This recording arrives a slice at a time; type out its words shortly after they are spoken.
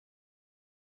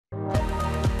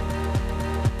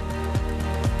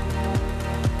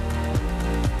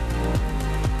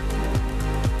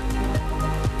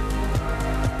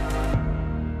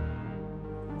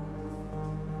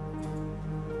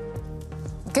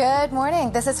Good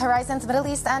morning. This is Horizon's Middle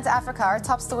East and Africa. Our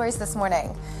top stories this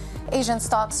morning. Asian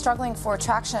stocks struggling for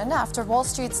traction after Wall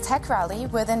Street's tech rally,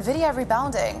 with Nvidia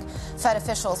rebounding. Fed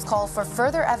officials call for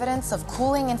further evidence of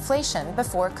cooling inflation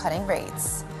before cutting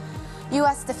rates.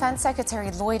 U.S. Defense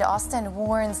Secretary Lloyd Austin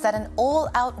warns that an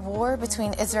all-out war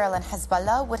between Israel and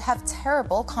Hezbollah would have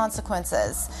terrible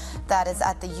consequences. That is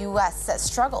as the U.S.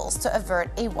 struggles to avert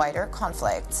a wider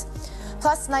conflict.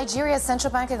 Plus, Nigeria's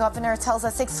central bank governor tells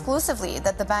us exclusively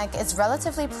that the bank is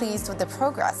relatively pleased with the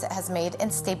progress it has made in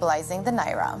stabilizing the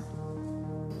Naira.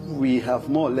 We have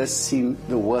more or less seen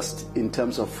the worst in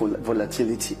terms of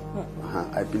volatility.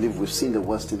 I believe we've seen the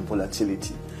worst in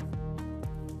volatility.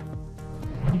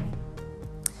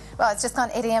 Well, it's just gone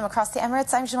 8 a.m. across the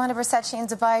Emirates. I'm Joanna Bersachi in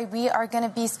Dubai. We are going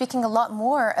to be speaking a lot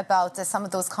more about some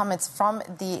of those comments from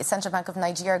the Central Bank of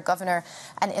Nigeria governor,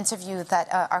 an interview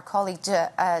that our colleague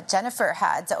Jennifer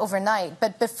had overnight.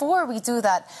 But before we do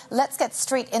that, let's get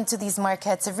straight into these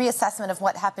markets, a reassessment of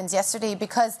what happened yesterday,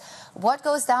 because what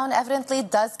goes down evidently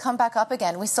does come back up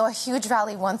again. We saw a huge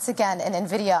rally once again in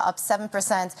Nvidia, up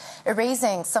 7%,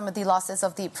 erasing some of the losses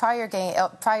of the prior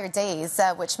days,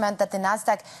 which meant that the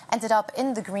Nasdaq ended up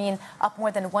in the green, up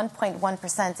more than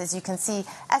 1.1%. As you can see,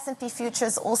 S&P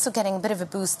futures also getting a bit of a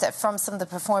boost from some of the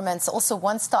performance. Also,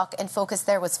 one stock in focus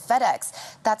there was FedEx.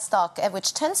 That stock,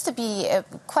 which tends to be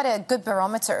quite a good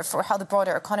barometer for how the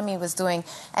broader economy was doing,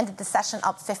 ended the session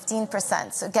up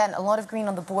 15%. So again, a lot of green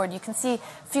on the board. You can see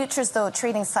futures, though,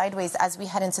 trading sideways as we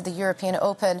head into the European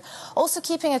Open. Also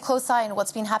keeping a close eye on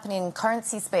what's been happening in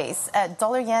currency space.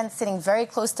 Dollar-yen sitting very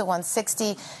close to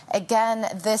 160. Again,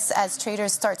 this as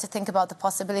traders start to think about the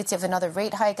possibility of another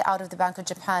rate hike out of the Bank of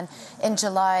Japan in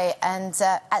July, and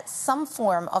at some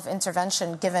form of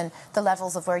intervention given the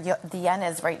levels of where the yen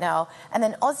is right now. And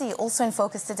then Aussie also in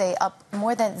focus today, up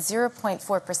more than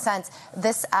 0.4%.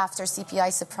 This after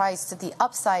CPI surprise to the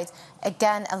upside,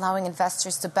 again allowing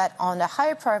investors to bet on a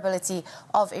higher probability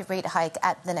of a rate hike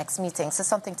at the next meeting. So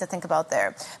something to think about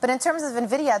there. But in terms of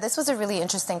Nvidia, this was a really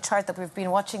interesting chart that we've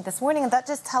been watching this morning, and that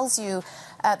just tells you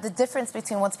the difference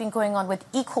between what's been going on with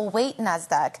equal weight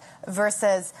Nasdaq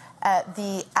versus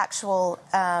the actual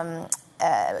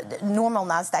normal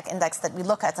Nasdaq index that we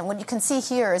look at. And what you can see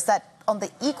here is that on the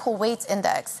equal weight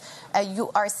index, you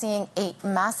are seeing a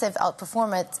massive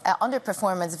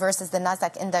underperformance versus the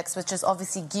Nasdaq index, which is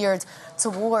obviously geared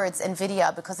towards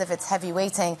Nvidia because of its heavy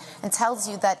weighting, and tells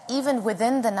you that even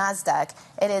within the Nasdaq,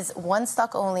 it is one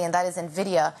stock only, and that is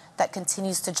Nvidia, that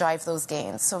continues to drive those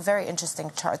gains. So very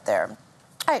interesting chart there.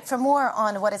 All right, for more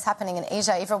on what is happening in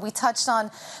Asia, Eva, we touched on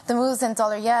the moves in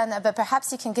dollar-yen, but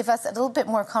perhaps you can give us a little bit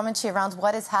more commentary around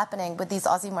what is happening with these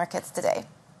Aussie markets today.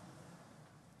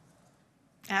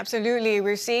 Absolutely.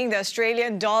 We're seeing the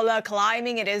Australian dollar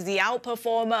climbing. It is the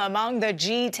outperformer among the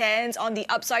G10s on the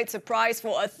upside surprise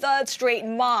for a third straight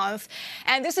month.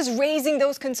 And this is raising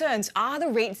those concerns. Are the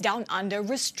rates down under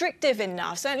restrictive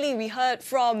enough? Certainly, we heard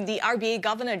from the RBA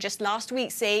governor just last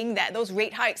week saying that those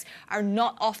rate hikes are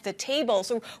not off the table.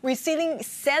 So we're seeing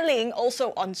selling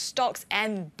also on stocks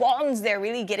and bonds. They're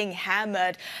really getting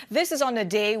hammered. This is on a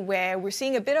day where we're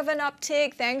seeing a bit of an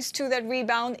uptick thanks to that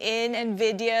rebound in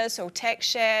Nvidia. So tech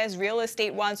shares, real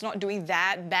estate ones not doing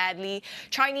that badly.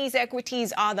 Chinese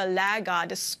equities are the laggard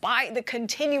despite the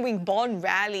continuing bond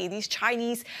rally. These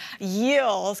Chinese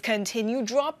yields continue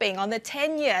dropping on the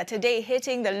 10-year today,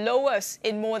 hitting the lowest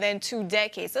in more than 2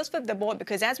 decades. Let's flip the board,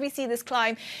 because as we see this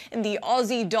climb in the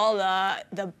Aussie dollar,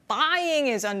 the buying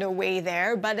is underway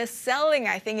there, but the selling,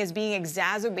 I think, is being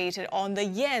exacerbated on the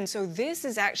yen. So this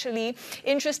is actually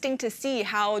interesting to see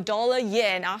how dollar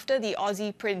yen, after the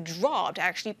Aussie print dropped,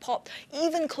 actually popped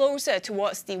even closer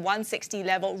towards the 160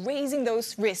 level, raising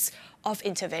those risks of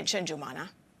intervention, Jumana.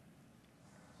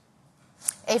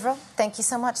 Avril, thank you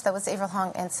so much. That was Avril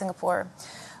Hong in Singapore.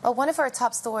 Well, one of our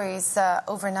top stories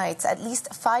overnight, at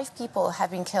least 5 people have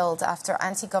been killed after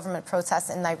anti-government protests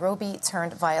in Nairobi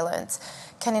turned violent.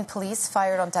 Kenyan police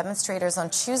fired on demonstrators on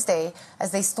Tuesday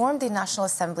as they stormed the National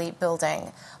Assembly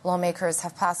building. Lawmakers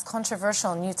have passed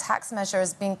controversial new tax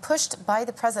measures being pushed by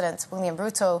the President, William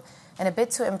Ruto, in a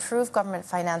bid to improve government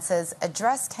finances,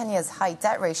 address Kenya's high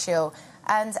debt ratio,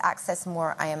 and access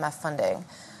more IMF funding.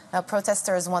 Now,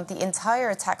 protesters want the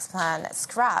entire tax plan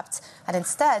scrapped and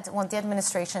instead want the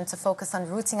administration to focus on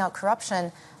rooting out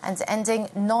corruption and ending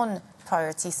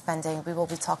non-priority spending. We will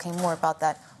be talking more about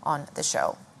that on the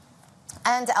show.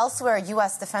 And elsewhere,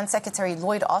 U.S. Defense Secretary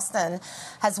Lloyd Austin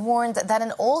has warned that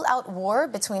an all-out war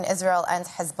between Israel and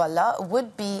Hezbollah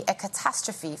would be a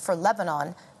catastrophe for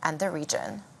Lebanon and the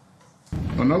region.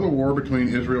 Another war between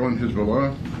Israel and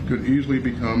Hezbollah could easily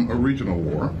become a regional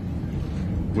war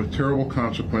with terrible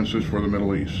consequences for the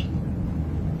Middle East.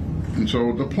 And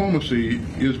so diplomacy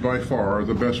is by far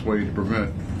the best way to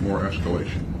prevent more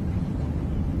escalation.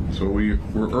 So we're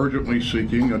urgently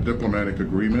seeking a diplomatic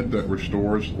agreement that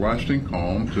restores lasting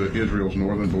calm to Israel's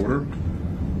northern border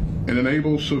and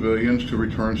enables civilians to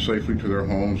return safely to their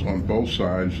homes on both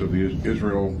sides of the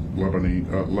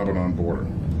Israel-Lebanon border.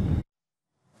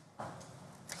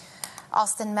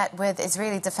 Austin met with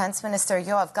Israeli Defense Minister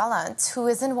Yoav Gallant, who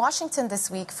is in Washington this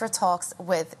week for talks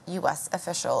with U.S.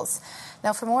 officials.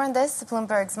 Now, for more on this,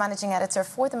 Bloomberg's managing editor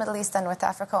for the Middle East and North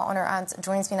Africa, Onur Ant,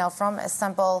 joins me now from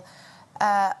Istanbul.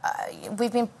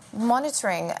 We've been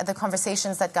monitoring the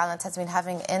conversations that Gallant has been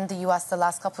having in the U.S. the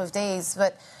last couple of days,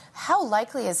 but how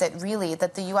likely is it really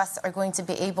that the U.S. are going to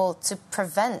be able to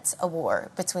prevent a war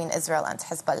between Israel and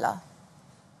Hezbollah?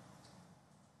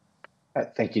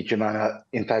 Thank you, Jemana.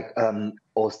 In fact,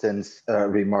 Austin's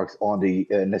remarks on the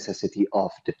necessity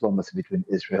of diplomacy between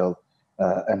Israel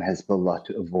and Hezbollah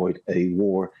to avoid a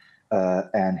war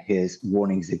and his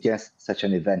warnings against such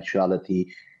an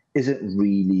eventuality isn't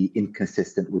really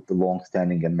inconsistent with the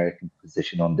long-standing American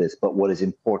position on this. But what is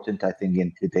important, I think,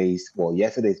 in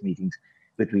yesterday's meetings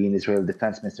between Israel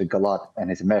Defense Minister Gallant and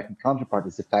his American counterpart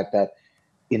is the fact that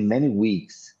in many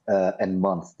weeks and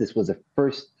months, this was the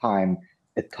first time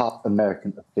a top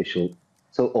American official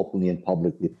so openly and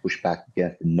publicly pushed back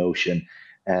against the notion.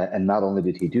 And not only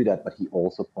did he do that, but he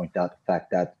also pointed out the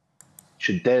fact that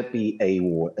should there be a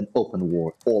war, an open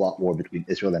war, all-out war between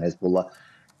Israel and Hezbollah,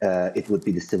 it would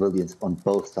be the civilians on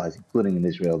both sides, including in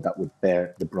Israel, that would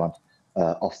bear the brunt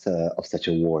of such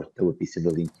a war. There would be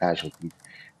civilian casualties.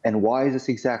 And why is this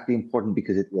exactly important?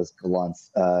 Because it was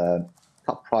Gallant's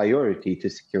top priority to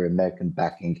secure American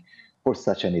backing for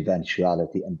such an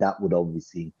eventuality, and that would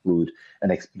obviously include an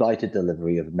expedited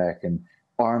delivery of American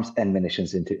arms and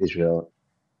munitions into Israel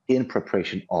in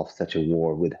preparation of such a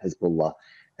war with Hezbollah.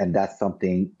 And that's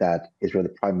something that Israeli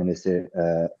Prime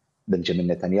Minister Benjamin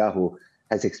Netanyahu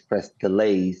has expressed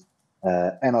delays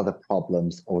and other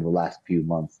problems over the last few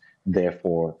months,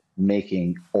 therefore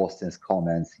making Austin's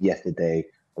comments yesterday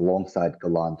alongside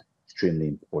Gallant extremely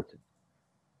important.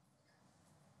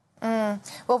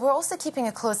 Well, we're also keeping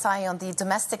a close eye on the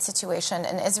domestic situation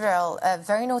in Israel.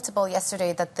 Very notable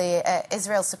yesterday that the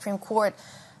Israel Supreme Court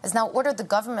has now ordered the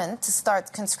government to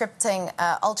start conscripting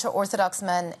ultra-orthodox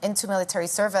men into military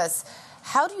service.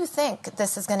 How do you think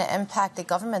this is going to impact the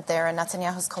government there and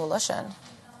Netanyahu's coalition?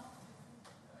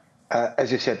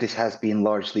 As you said, this has been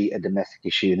largely a domestic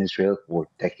issue in Israel for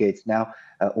decades now.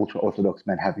 Ultra-Orthodox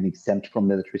men have been exempt from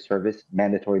military service,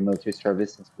 mandatory military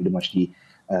service, since pretty much the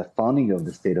founding of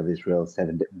the State of Israel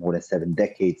more than 7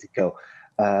 decades ago.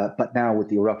 But now with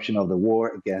the eruption of the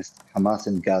war against Hamas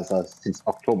in Gaza since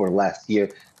October last year,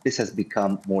 this has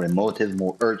become more emotive,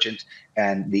 more urgent,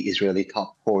 and the Israeli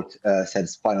top court said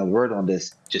its final word on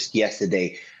this just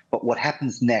yesterday. But what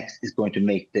happens next is going to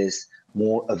make this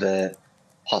more of a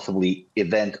possibly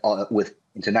event with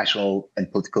international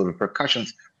and political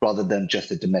repercussions rather than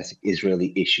just a domestic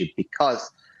Israeli issue,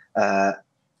 because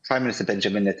Prime Minister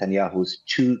Benjamin Netanyahu's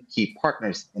 2 key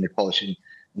partners in the coalition,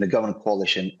 in the government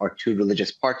coalition, are 2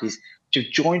 religious parties which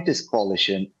have joined this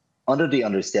coalition under the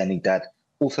understanding that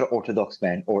ultra-Orthodox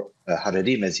men, or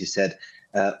Haredim, as you said,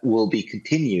 will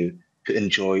continue to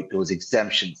enjoy those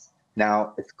exemptions.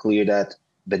 Now, it's clear that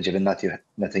Benjamin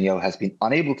Netanyahu has been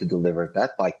unable to deliver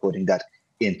that by putting that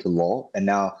into law. And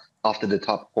now, after the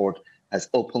top court has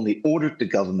openly ordered the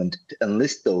government to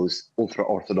enlist those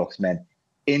ultra-Orthodox men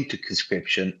into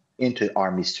conscription, into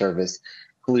army service,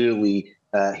 clearly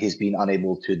he's been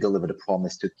unable to deliver the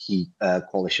promise to key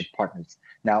coalition partners.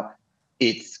 Now,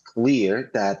 it's clear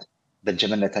that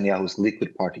Benjamin Netanyahu's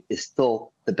Likud party is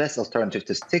still the best alternative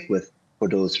to stick with for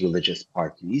those religious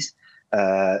parties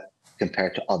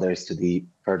compared to others to the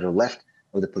further left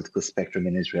of the political spectrum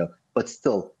in Israel. But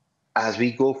still, as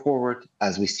we go forward,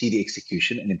 as we see the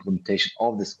execution and implementation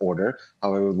of this order,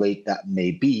 however late that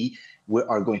may be, we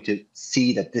are going to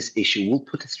see that this issue will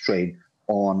put a strain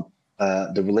on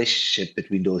the relationship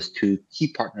between those 2 key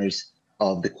partners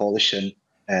of the coalition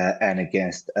and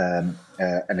against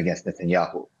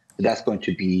Netanyahu. So that's going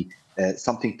to be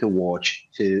something to watch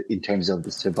in terms of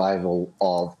the survival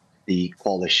of the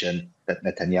coalition that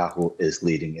Netanyahu is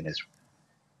leading in Israel.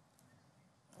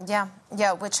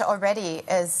 Yeah, which already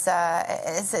is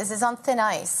on thin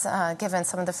ice, given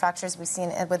some of the fractures we've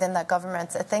seen within that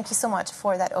government. Thank you so much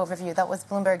for that overview. That was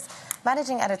Bloomberg's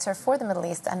managing editor for the Middle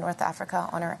East and North Africa,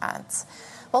 Onur Ant.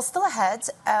 Well, still ahead,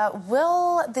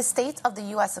 will the state of the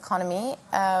U.S. economy,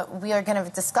 we are going to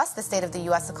discuss the state of the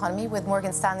U.S. economy with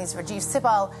Morgan Stanley's Rajeev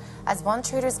Sibal as bond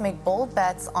traders make bold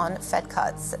bets on Fed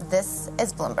cuts. This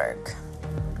is Bloomberg.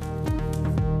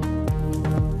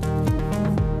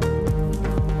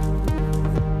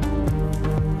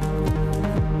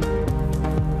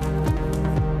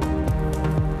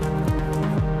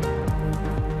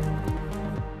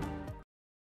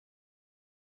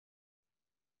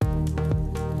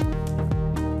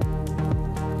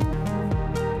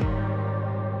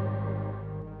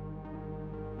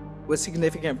 With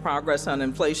significant progress on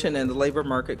inflation and the labor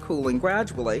market cooling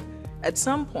gradually, at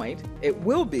some point it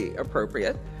will be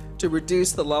appropriate to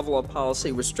reduce the level of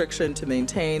policy restriction to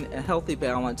maintain a healthy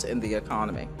balance in the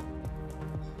economy.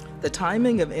 The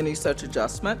timing of any such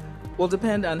adjustment will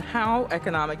depend on how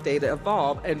economic data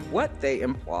evolve and what they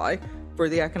imply for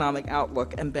the economic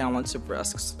outlook and balance of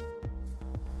risks.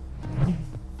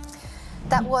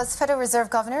 That was Federal Reserve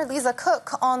Governor Lisa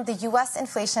Cook on the U.S.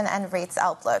 inflation and rates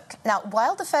outlook. Now,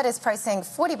 while the Fed is pricing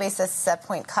 40 basis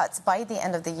point cuts by the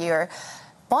end of the year,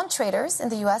 bond traders in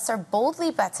the U.S. are boldly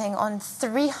betting on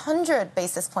 300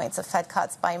 basis points of Fed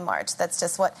cuts by March. That's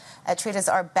just what traders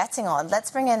are betting on.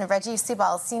 Let's bring in Rajeev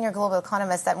Sibal, Senior Global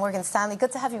Economist at Morgan Stanley.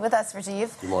 Good to have you with us,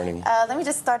 Rajeev. Good morning. Let me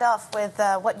just start off with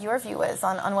what your view is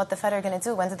on what the Fed are going to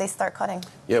do. When do they start cutting?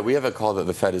 Yeah, we have a call that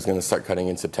the Fed is going to start cutting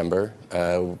in September.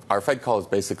 Our Fed call is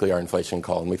basically our inflation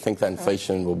call, and we think that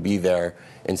inflation will be there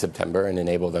in September and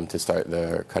enable them to start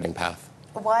their cutting path.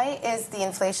 Why is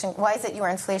it your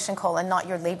inflation call and not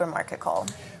your labor market call?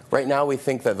 Right now, we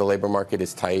think that the labor market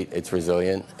is tight, it's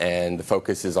resilient, and the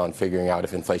focus is on figuring out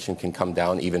if inflation can come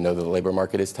down even though the labor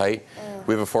market is tight.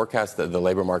 We have a forecast that the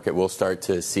labor market will start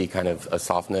to see kind of a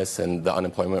softness and the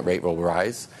unemployment rate will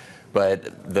rise.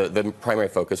 But the primary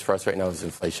focus for us right now is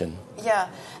inflation. Yeah.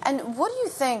 And what do you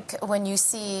think when you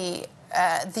see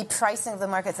the pricing of the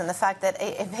markets and the fact that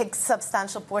a big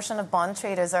substantial portion of bond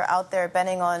traders are out there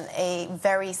betting on a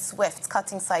very swift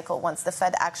cutting cycle once the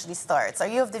Fed actually starts? Are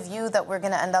you of the view that we're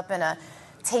going to end up in a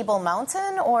Table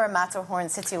Mountain or a Matterhorn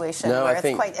situation where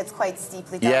it's quite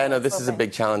steeply down? Yeah, no, this is a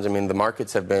big challenge. I mean, the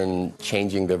markets have been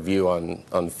changing their view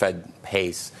on Fed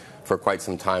pace for quite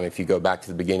some time. If you go back to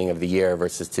the beginning of the year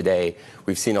versus today,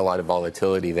 we've seen a lot of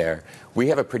volatility there. We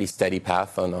have a pretty steady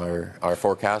path on our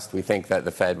forecast. We think that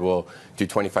the Fed will do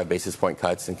 25 basis point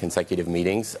cuts in consecutive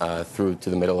meetings through to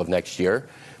the middle of next year.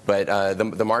 But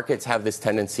the markets have this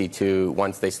tendency to,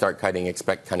 once they start cutting,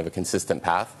 expect kind of a consistent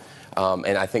path.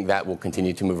 And I think that will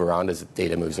continue to move around as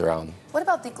data moves around. What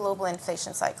about the global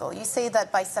inflation cycle? You say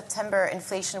that by September,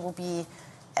 inflation will be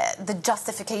the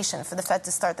justification for the Fed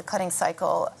to start the cutting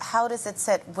cycle. How does it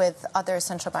sit with other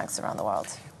central banks around the world?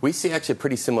 We see actually a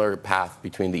pretty similar path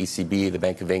between the ECB, the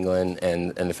Bank of England,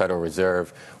 and the Federal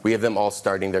Reserve. We have them all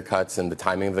starting their cuts and the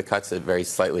timing of the cuts at very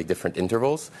slightly different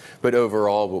intervals. But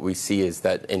overall, what we see is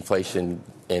that inflation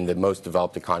in the most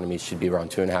developed economies should be around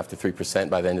 2.5% to 3%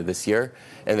 by the end of this year,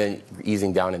 and then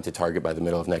easing down into target by the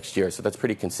middle of next year. So that's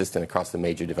pretty consistent across the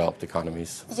major developed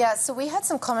economies. Yeah, so we had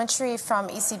some commentary from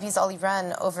ECB's Olli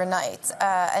Rehn overnight,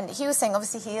 and he was saying,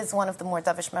 obviously he is one of the more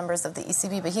dovish members of the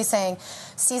ECB, but he's saying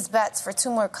sees bets for 2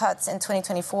 more cuts in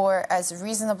 2024 as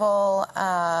reasonable.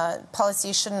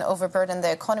 Policies shouldn't overburden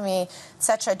the economy,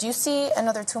 etc. Do you see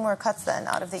another 2 more cuts then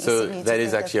out of the ECB? So that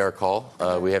is actually our call.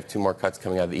 We have 2 more cuts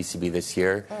coming out of the ECB this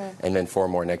year, and then 4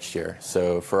 more next year.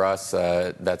 So for us,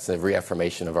 that's a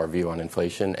reaffirmation of our view on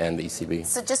inflation and the ECB.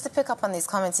 So just to pick up on these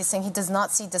comments, he's saying he does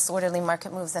not see disorderly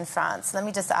market moves in France. Let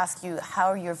me just ask you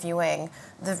how you're viewing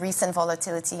the recent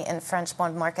volatility in French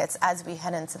bond markets as we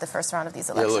head into the first round of these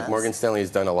elections. Yeah, look, Morgan Stanley has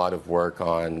done a lot of work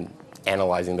on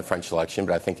analyzing the French election,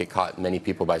 but I think it caught many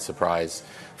people by surprise.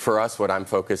 For us, what I'm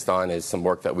focused on is some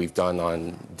work that we've done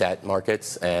on debt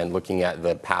markets and looking at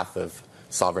the path of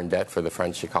sovereign debt for the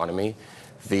French economy.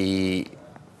 The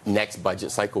next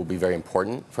budget cycle will be very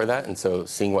important for that, and so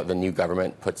seeing what the new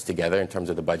government puts together in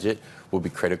terms of the budget will be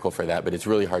critical for that, but it's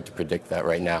really hard to predict that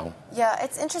right now. Yeah,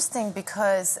 it's interesting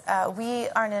because we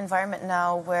are in an environment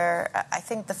now where I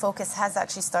think the focus has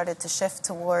actually started to shift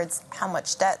towards how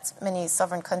much debt many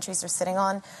sovereign countries are sitting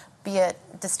on, be it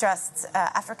distressed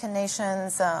African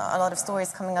nations, a lot of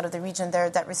stories coming out of the region there,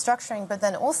 debt restructuring, but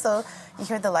then also you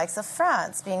hear the likes of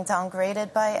France being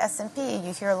downgraded by S&P.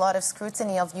 You hear a lot of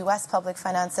scrutiny of U.S. public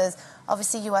finances.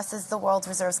 Obviously, U.S. is the world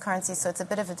reserves currency, so it's a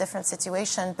bit of a different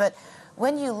situation. But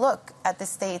when you look at the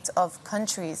state of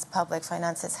countries' public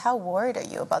finances, how worried are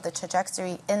you about the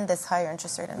trajectory in this higher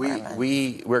interest rate environment?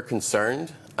 We're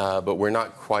concerned, but we're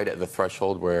not quite at the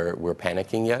threshold where we're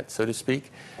panicking yet, so to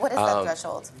speak. What is that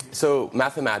threshold? So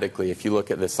mathematically, if you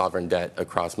look at the sovereign debt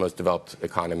across most developed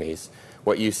economies,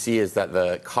 what you see is that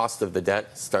the cost of the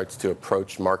debt starts to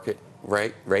approach market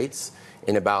rates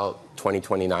in about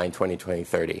 2029,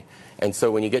 2030. And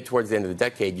so when you get towards the end of the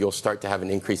decade, you'll start to have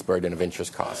an increased burden of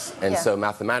interest costs. And so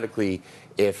mathematically,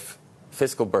 if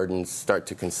fiscal burdens start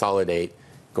to consolidate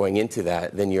going into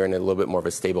that, then you're in a little bit more of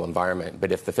a stable environment.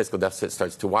 But if the fiscal deficit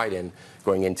starts to widen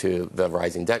going into the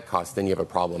rising debt costs, then you have a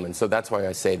problem. And so that's why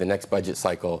I say the next budget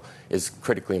cycle is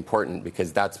critically important,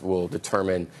 because that will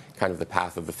determine kind of the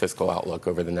path of the fiscal outlook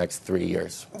over the next 3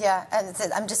 years. Yeah, and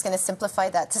I'm just going to simplify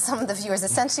that to some of the viewers.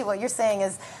 Essentially, what you're saying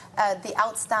is the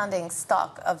outstanding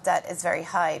stock of debt is very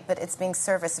high, but it's being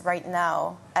serviced right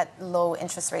now at low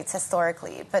interest rates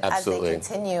historically. But Absolutely. as they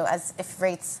continue, if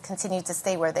rates continue to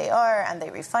stay where they are and they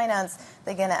refinance,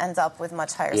 they're going to end up with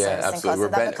much higher servicing costs.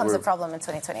 And that becomes a problem in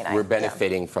 2029. We're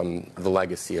benefiting from the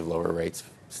legacy of lower rates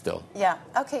still. Yeah.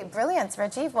 Okay, brilliant.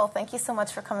 Rajeev, well, thank you so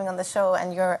much for coming on the show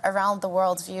and your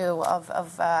around-the-world view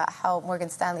of how Morgan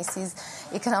Stanley sees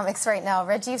economics right now.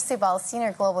 Rajeev Sibal,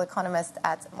 Senior Global Economist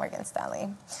at Morgan Stanley.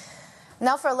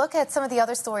 Now for a look at some of the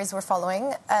other stories we're following.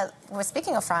 We're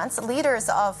speaking of France. Leaders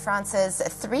of France's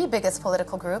three biggest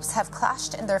political groups have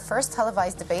clashed in their first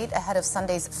televised debate ahead of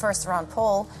Sunday's first-round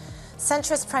poll.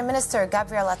 Centrist Prime Minister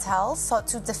Gabriel Attal sought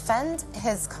to defend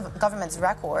his government's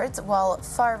record, while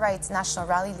far-right National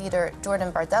Rally leader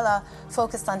Jordan Bardella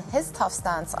focused on his tough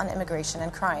stance on immigration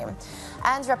and crime.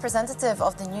 And representative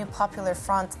of the new Popular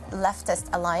Front leftist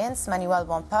alliance, Manuel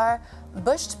Bompard,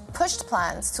 pushed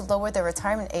plans to lower the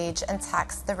retirement age and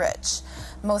tax the rich.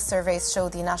 Most surveys show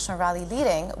the National Rally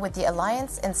leading, with the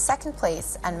alliance in second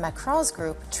place and Macron's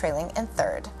group trailing in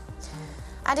third.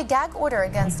 And a gag order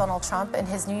against Donald Trump in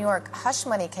his New York hush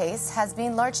money case has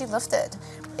been largely lifted.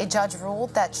 A judge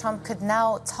ruled that Trump could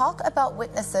now talk about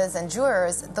witnesses and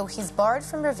jurors, though he's barred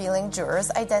from revealing jurors'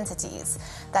 identities.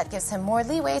 That gives him more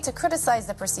leeway to criticize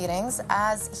the proceedings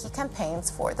as he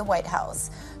campaigns for the White House.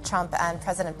 Trump and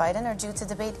President Biden are due to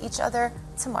debate each other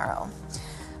tomorrow.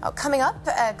 Coming up,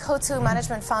 Coatue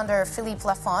Management founder Philippe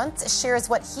Lafont shares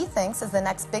what he thinks is the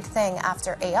next big thing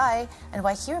after AI and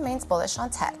why he remains bullish on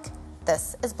tech.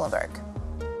 This is Bloomberg.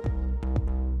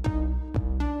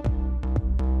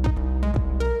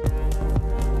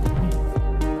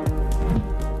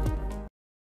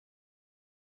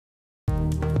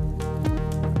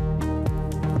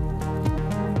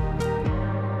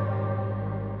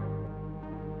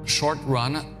 Short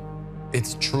run,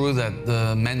 it's true that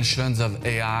the mentions of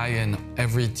AI in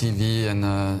every TV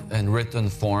and written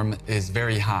form is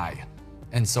very high.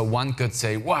 And so one could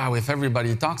say, wow, if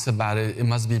everybody talks about it, it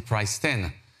must be priced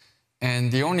in. And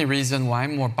the only reason why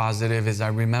I'm more positive is I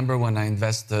remember when I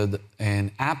invested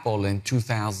in Apple in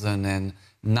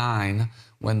 2009,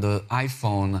 when the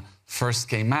iPhone first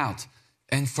came out.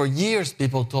 And for years,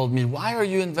 people told me, why are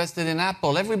you invested in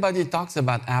Apple? Everybody talks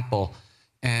about Apple.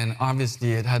 And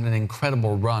obviously, it had an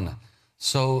incredible run.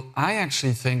 So I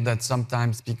actually think that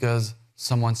sometimes because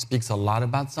someone speaks a lot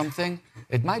about something,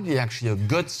 it might be actually a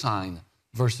good sign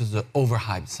versus the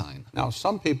overhyped sign. Now,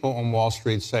 some people on Wall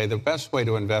Street say the best way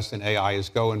to invest in AI is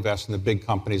go invest in the big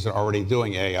companies that are already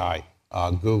doing AI,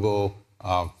 Google,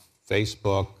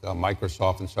 Facebook,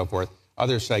 Microsoft, and so forth.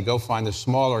 Others say go find the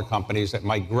smaller companies that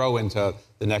might grow into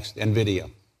the next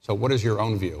Nvidia. So what is your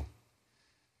own view?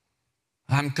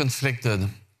 I'm conflicted.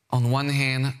 On one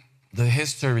hand, the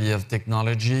history of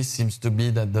technology seems to be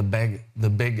that the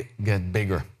big get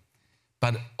bigger.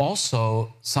 But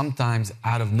also, sometimes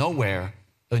out of nowhere,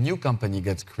 a new company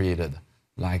gets created,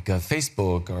 like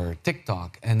Facebook or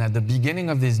TikTok. And at the beginning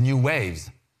of these new waves,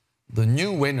 the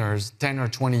new winners, 10 or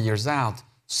 20 years out,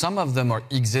 some of them are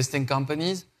existing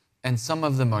companies and some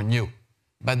of them are new.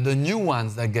 But the new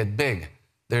ones that get big,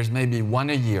 there's maybe one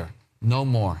a year, no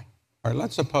more. All right,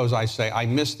 let's suppose I say I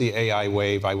missed the AI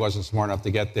wave, I wasn't smart enough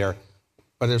to get there,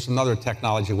 but there's another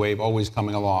technology wave always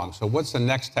coming along. So what's the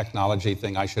next technology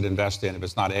thing I should invest in if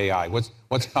it's not AI?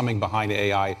 What's coming behind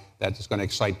AI that's going to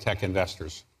excite tech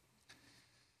investors?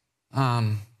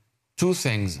 Two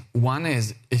things. One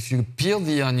is if you peel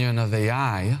the onion of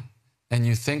AI and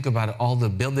you think about all the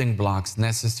building blocks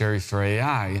necessary for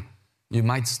AI, you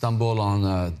might stumble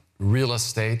on real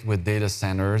estate with data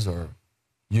centers or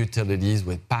utilities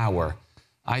with power.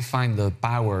 I find the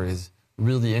power is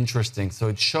really interesting. So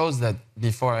it shows that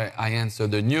before I answer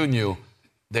the new,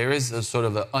 there is a sort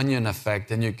of an onion effect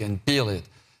and you can peel it.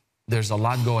 There's a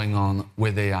lot going on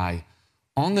with AI.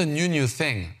 On the new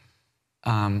thing,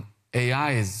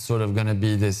 AI is sort of going to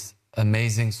be this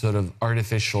amazing sort of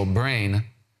artificial brain.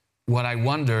 What I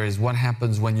wonder is what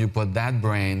happens when you put that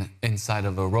brain inside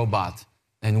of a robot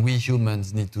and we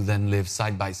humans need to then live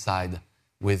side by side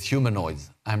with humanoids.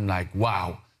 I'm like,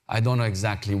 wow, I don't know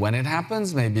exactly when it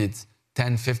happens. Maybe it's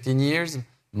 10, 15 years.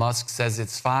 Musk says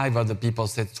it's 5, other people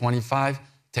say it's 25.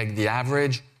 Take the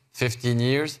average, 15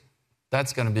 years.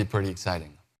 That's going to be pretty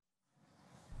exciting.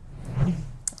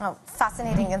 Oh,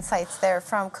 fascinating insights there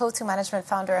from Coatue Management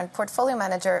founder and portfolio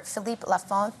manager Philippe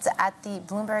Lafont at the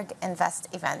Bloomberg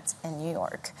Invest event in New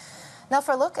York. Now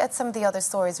for a look at some of the other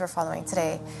stories we're following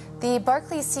today. The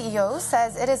Barclays CEO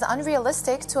says it is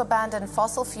unrealistic to abandon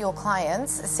fossil fuel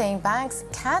clients, saying banks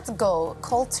can't go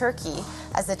cold turkey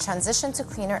as the transition to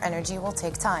cleaner energy will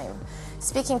take time.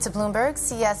 Speaking to Bloomberg,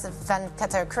 CS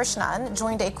Venkatrakrishnan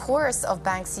joined a chorus of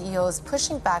bank CEOs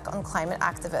pushing back on climate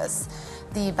activists.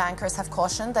 The bankers have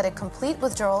cautioned that a complete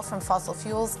withdrawal from fossil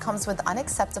fuels comes with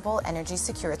unacceptable energy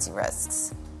security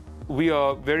risks. We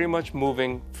are very much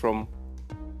moving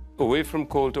away from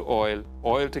coal to oil,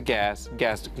 oil to gas,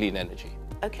 gas to clean energy.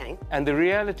 Okay. And the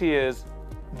reality is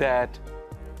that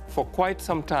for quite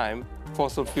some time,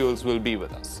 fossil fuels will be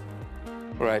with us,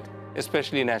 right?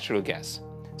 Especially natural gas.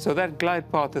 So that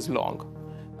glide path is long.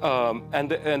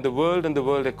 And the world and the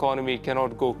world economy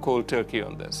cannot go cold turkey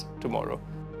on this tomorrow.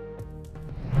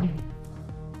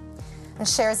 And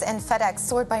shares in FedEx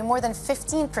soared by more than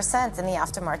 15% in the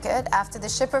aftermarket after the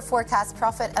shipper forecast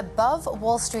profit above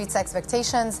Wall Street's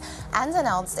expectations and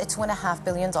announced a $2.5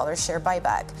 billion share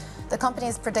buyback. The company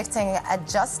is predicting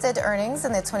adjusted earnings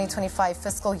in the 2025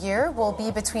 fiscal year will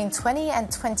be between $20 and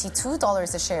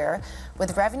 $22 a share,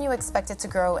 with revenue expected to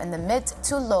grow in the mid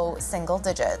to low single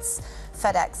digits.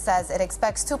 FedEx says it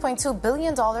expects $2.2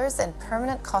 billion in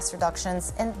permanent cost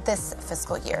reductions in this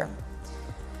fiscal year.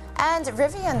 And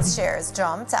Rivian's shares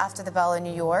jumped after the bell in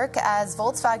New York as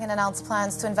Volkswagen announced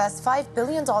plans to invest $5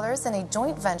 billion in a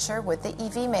joint venture with the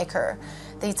EV maker.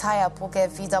 The tie-up will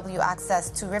give VW access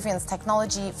to Rivian's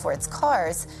technology for its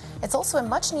cars. It's also a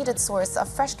much-needed source of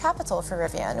fresh capital for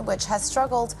Rivian, which has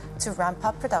struggled to ramp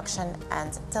up production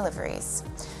and deliveries.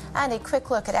 And a quick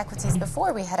look at equities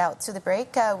before we head out to the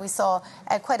break. We saw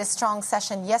quite a strong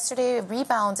session yesterday.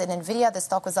 Rebound in Nvidia. The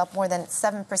stock was up more than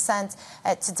 7%.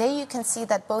 Today, you can see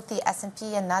that both the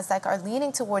S&P and Nasdaq are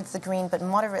leaning towards the green, but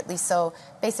moderately so,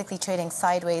 basically trading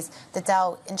sideways. The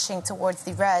Dow inching towards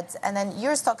the red. And then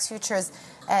Euro Stoxx futures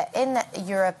in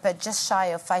Europe just shy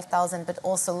of 5,000, but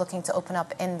also looking to open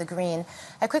up in the green.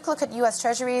 A quick look at U.S.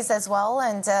 Treasuries as well.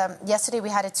 And yesterday, we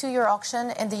had a 2-year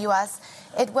auction in the U.S.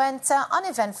 It went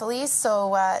uneventfully,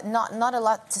 so not a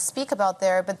lot to speak about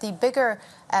there. But the bigger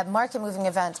market-moving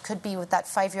event could be with that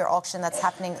 5-year auction that's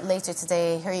happening later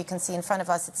today. Here you can see in front of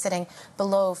us, it's sitting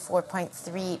below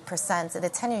 4.3%. The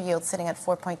 10-year yield sitting at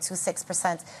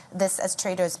 4.26%. This as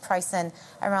traders price in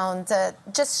around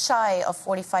just shy of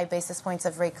 45 basis points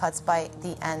of rate cuts by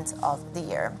the end of the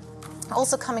year.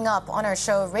 Also coming up on our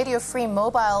show, Radio Free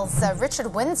Mobile's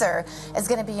Richard Windsor is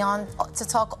going to be on to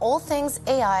talk all things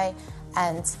AI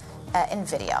and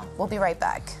Nvidia. We'll be right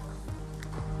back.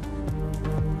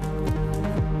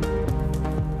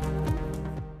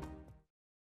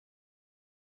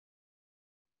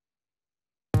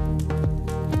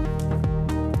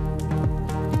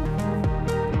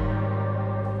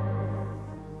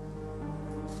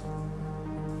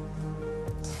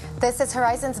 This is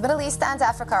Horizon's Middle East and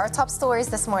Africa, our top stories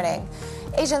this morning.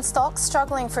 Asian stocks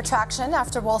struggling for traction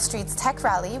after Wall Street's tech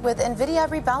rally, with Nvidia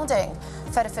rebounding.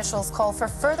 Fed officials call for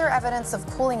further evidence of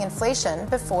cooling inflation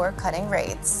before cutting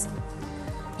rates.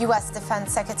 U.S.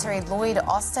 Defense Secretary Lloyd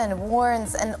Austin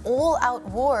warns an all-out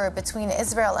war between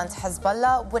Israel and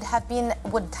Hezbollah would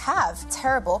have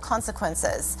terrible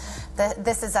consequences.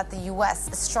 This is as the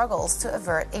U.S. struggles to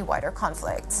avert a wider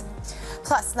conflict.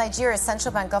 Plus, Nigeria's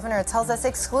central bank governor tells us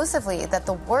exclusively that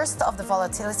the worst of the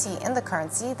volatility in the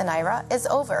currency, the Naira, is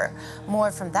over.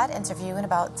 More from that interview in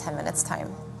about 10 minutes'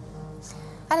 time.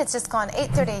 And it's just gone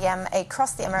 8:30 a.m.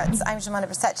 across the Emirates. I'm Jumana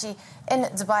Bersachi in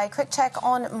Dubai. Quick check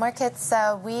on markets.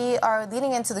 We are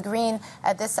leaning into the green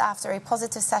this after a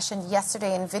positive session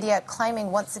yesterday. Nvidia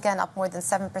climbing once again up more than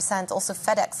 7%. Also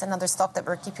FedEx, another stock that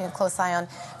we're keeping a close eye on,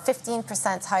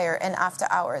 15% higher in after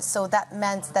hours. So that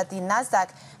meant that the Nasdaq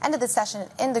ended the session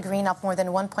in the green, up more than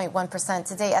 1.1%.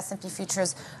 Today, S&P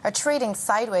futures are trading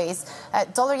sideways.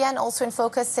 Dollar yen also in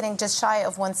focus, sitting just shy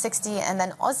of 160. And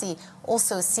then Aussie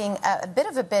also seeing a bit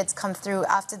of a bid come through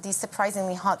after the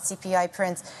surprisingly hot CPI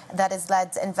print that has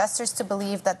led investors to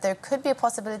believe that there could be a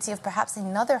possibility of perhaps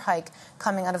another hike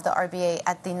coming out of the RBA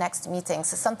at the next meeting.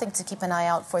 So something to keep an eye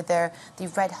out for there. The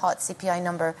red hot CPI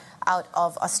number out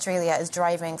of Australia is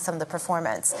driving some of the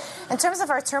performance. In terms of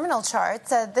our terminal chart,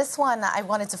 this one I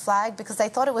wanted to flag because I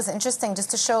thought it was interesting just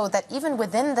to show that even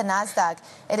within the Nasdaq,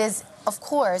 it is, of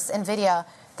course, Nvidia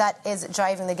that is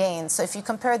driving the gains. So if you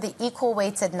compare the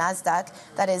equal-weighted Nasdaq,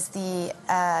 that is the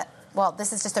well,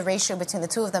 this is just a ratio between the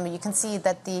two of them, but you can see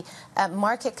that the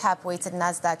market cap-weighted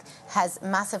Nasdaq has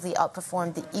massively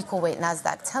outperformed the equal-weight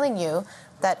Nasdaq, telling you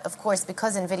that, of course,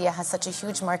 because Nvidia has such a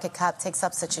huge market cap, takes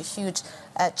up such a huge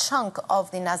chunk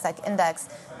of the Nasdaq index,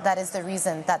 that is the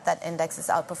reason that that index is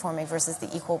outperforming versus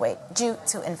the equal weight due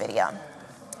to Nvidia.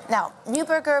 Now,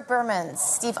 Neuberger Berman's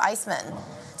Steve Eisman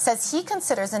says he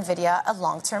considers Nvidia a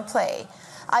long-term play.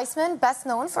 Eisman, best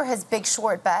known for his big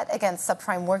short bet against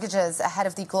subprime mortgages ahead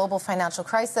of the global financial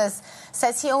crisis,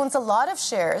 says he owns a lot of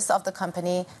shares of the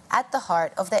company at the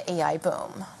heart of the AI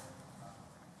boom.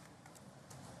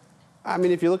 I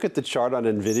mean, if you look at the chart on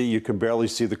Nvidia, you can barely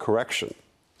see the correction.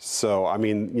 So, I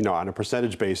mean, you know, on a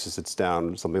percentage basis, it's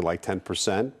down something like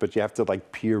 10%, but you have to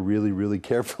like peer really, really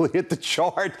carefully at the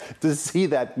chart to see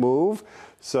that move.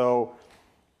 So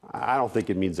I don't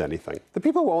think it means anything. The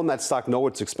people who own that stock know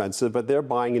it's expensive, but they're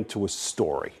buying into a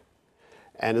story.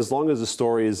 And as long as the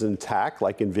story is intact,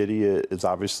 like Nvidia is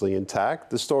obviously intact,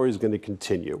 the story is going to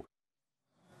continue.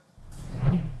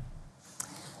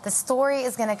 The story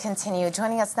is going to continue.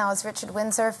 Joining us now is Richard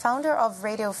Windsor, founder of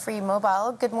Radio Free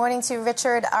Mobile. Good morning to you,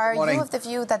 Richard. Are you of the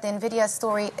view that the Nvidia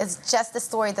story is just the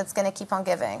story that's going to keep on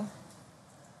giving?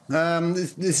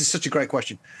 This is such a great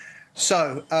question.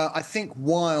 So I think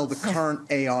while the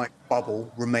current AI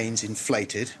bubble remains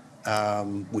inflated,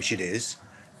 which it is,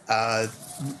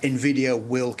 Nvidia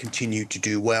will continue to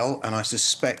do well, and I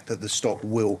suspect that the stock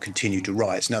will continue to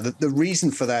rise. Now, the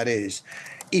reason for that is,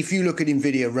 if you look at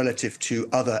Nvidia relative to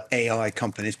other AI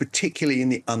companies, particularly in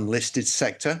the unlisted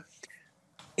sector,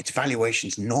 its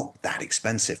valuation's not that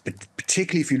expensive, but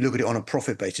particularly if you look at it on a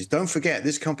profit basis. Don't forget,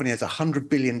 this company has a $100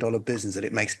 billion business that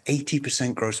it makes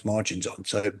 80% gross margins on,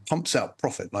 so it pumps out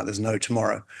profit like there's no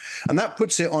tomorrow. And that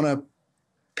puts it on a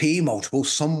PE multiple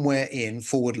somewhere in,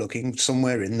 forward-looking,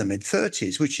 somewhere in the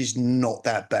mid-30s, which is not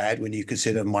that bad when you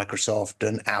consider Microsoft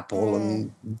and Apple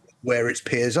and where its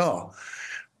peers are.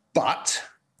 But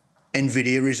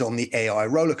Nvidia is on the AI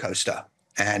roller coaster,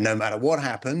 and no matter what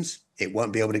happens, it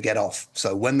won't be able to get off.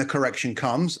 So when the correction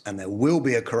comes, and there will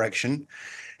be a correction,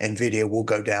 Nvidia will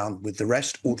go down with the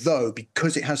rest, although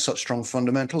because it has such strong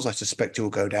fundamentals, I suspect it will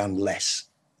go down less.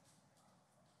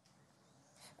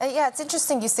 Yeah, it's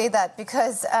interesting you say that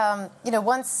because, you know,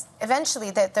 once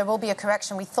eventually there will be a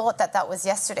correction. We thought that was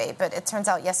yesterday, but it turns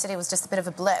out yesterday was just a bit of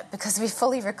a blip because we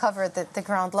fully recovered the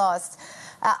ground lost.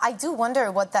 I do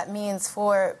wonder what that means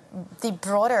for the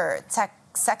broader tech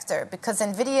sector, because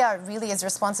Nvidia really is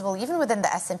responsible, even within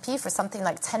the S&P, for something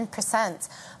like 10%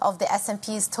 of the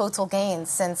S&P's total gains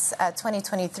since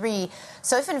 2023.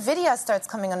 So if Nvidia starts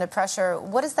coming under pressure,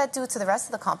 what does that do to the rest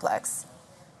of the complex?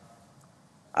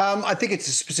 I think it's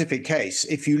a specific case.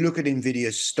 If you look at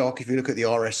Nvidia's stock, if you look at the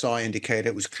RSI indicator,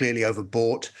 it was clearly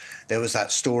overbought. There was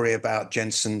that story about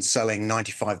Jensen selling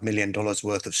 $95 million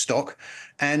worth of stock,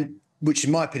 and which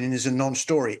in my opinion is a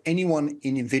non-story. Anyone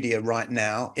in Nvidia right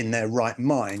now in their right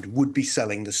mind would be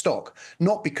selling the stock,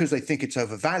 not because they think it's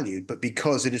overvalued, but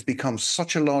because it has become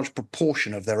such a large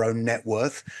proportion of their own net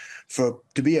worth.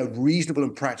 To be a reasonable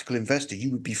and practical investor,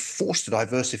 you would be forced to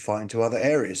diversify into other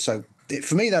areas. So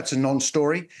for me, that's a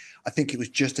non-story. I think it was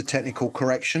just a technical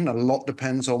correction. A lot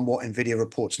depends on what Nvidia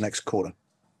reports next quarter.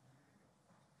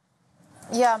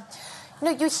 Yeah. You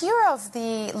know, you hear of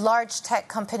the large tech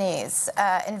companies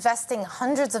investing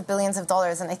hundreds of billions of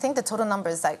dollars, and I think the total number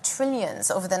is like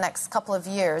trillions over the next couple of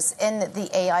years in the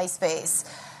AI space.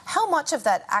 How much of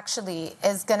that actually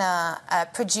is going to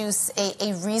produce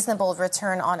a reasonable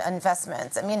return on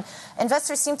investment? I mean,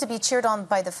 investors seem to be cheered on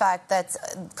by the fact that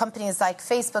companies like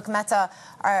Facebook, Meta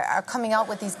are coming out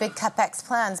with these big capex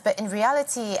plans. But in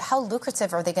reality, how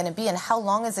lucrative are they going to be, and how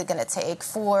long is it going to take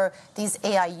for these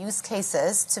AI use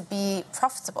cases to be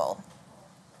profitable?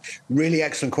 Really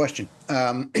excellent question.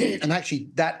 And actually,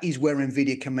 that is where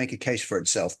Nvidia can make a case for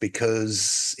itself,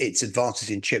 because its advances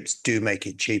in chips do make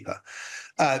it cheaper.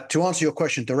 To answer your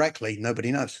question directly,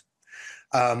 nobody knows.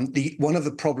 One of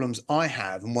the problems I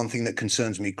have, and one thing that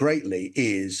concerns me greatly,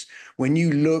 is when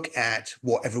you look at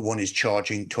what everyone is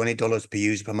charging, $20 per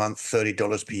user per month,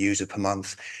 $30 per user per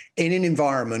month, in an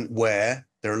environment where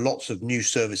there are lots of new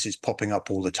services popping up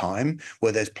all the time,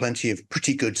 where there's plenty of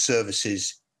pretty good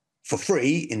services for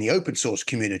free in the open source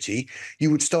community, you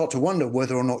would start to wonder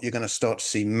whether or not you're going to start to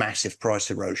see massive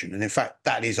price erosion. And in fact,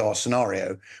 that is our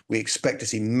scenario. We expect to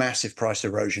see massive price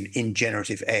erosion in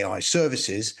generative AI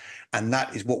services, and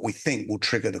that is what we think will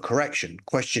trigger the correction.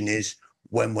 Question is,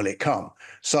 when will it come?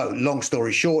 So long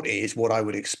story short is, what I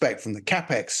would expect from the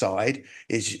CapEx side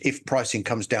is if pricing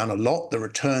comes down a lot, the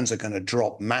returns are going to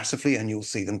drop massively, and you'll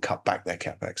see them cut back their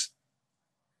CapEx.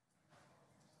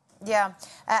 Yeah,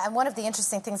 and one of the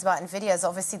interesting things about Nvidia is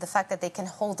obviously the fact that they can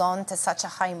hold on to such a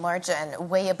high margin,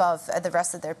 way above the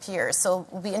rest of their peers. So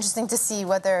it will be interesting to see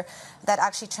whether that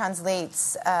actually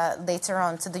translates later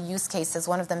on to the use cases,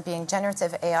 one of them being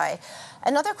generative AI.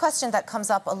 Another question that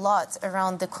comes up a lot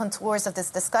around the contours of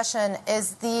this discussion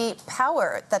is the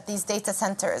power that these data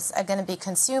centers are going to be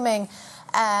consuming.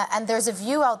 And there's a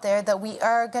view out there that we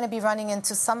are going to be running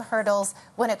into some hurdles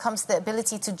when it comes to the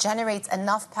ability to generate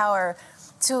enough power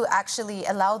to actually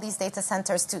allow these data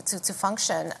centers to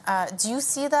function. Do you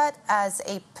see that as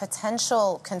a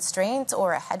potential constraint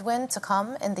or a headwind to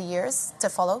come in the years to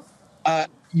follow?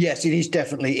 Yes, it is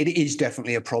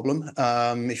definitely a problem.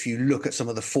 If you look at some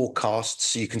of the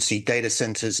forecasts, you can see data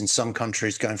centers in some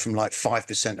countries going from like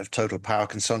 5% of total power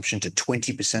consumption to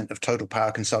 20% of total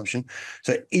power consumption.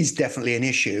 So it is definitely an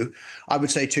issue. I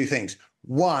would say two things.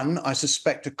 One, I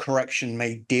suspect a correction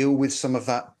may deal with some of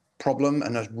that problem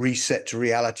and a reset to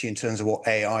reality in terms of what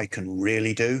AI can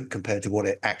really do compared to what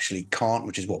it actually can't,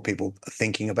 which is what people are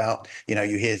thinking about. You know,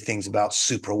 you hear things about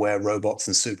super aware robots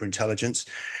and super intelligence.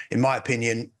 In my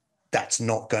opinion, that's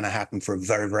not going to happen for a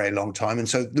very, very long time. And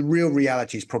so the real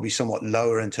reality is probably somewhat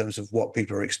lower in terms of what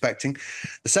people are expecting.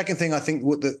 The second thing I think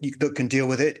that can deal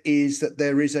with it is that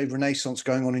there is a renaissance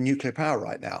going on in nuclear power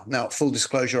right now. Now, full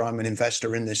disclosure, I'm an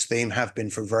investor in this theme, have been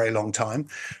for a very long time.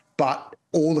 But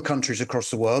all the countries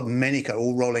across the world, many are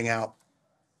all rolling out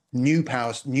new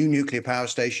nuclear power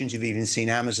stations. You've even seen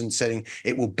Amazon saying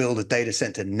it will build a data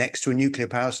center next to a nuclear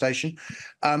power station.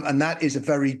 And that is a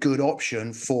very good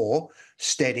option for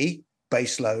steady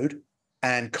baseload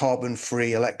and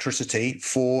carbon-free electricity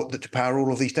to power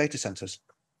all of these data centers.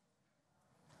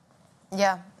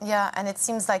 Yeah, and it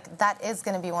seems like that is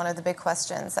going to be one of the big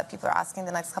questions that people are asking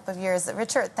the next couple of years.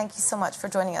 Richard, thank you so much for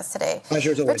joining us today.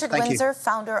 Pleasure as always. Richard Windsor,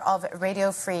 founder of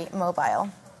Radio Free Mobile.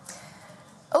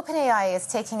 OpenAI is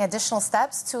taking additional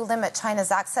steps to limit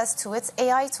China's access to its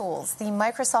AI tools. The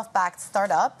Microsoft-backed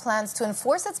startup plans to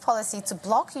enforce its policy to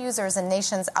block users in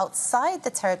nations outside the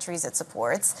territories it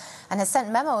supports and has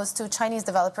sent memos to Chinese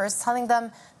developers telling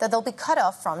them that they'll be cut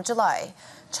off from July.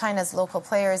 China's local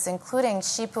players, including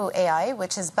Shipu AI,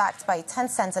 which is backed by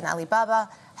Tencent and Alibaba,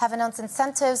 have announced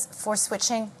incentives for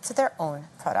switching to their own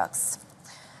products.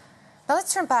 Now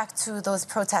let's turn back to those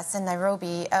protests in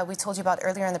Nairobi we told you about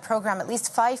earlier in the program. At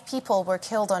least 5 people were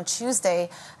killed on Tuesday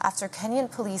after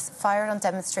Kenyan police fired on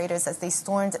demonstrators as they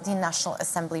stormed the National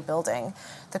Assembly building.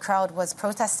 The crowd was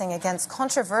protesting against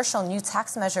controversial new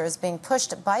tax measures being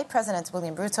pushed by President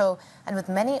William Ruto and with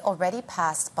many already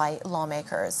passed by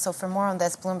lawmakers. So for more on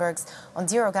this, Bloomberg's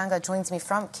Ondiro Ganga joins me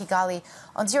from Kigali.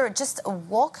 Ondiro, just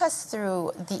walk us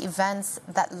through the events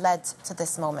that led to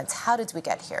this moment. How did we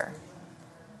get here?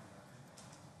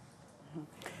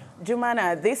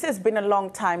 Jumana, this has been a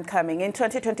long time coming. In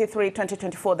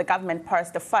 2023-2024, the government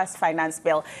passed the first finance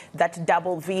bill that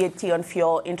doubled VAT on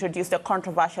fuel, introduced a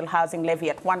controversial housing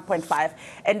levy at 1.5,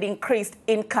 and increased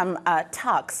income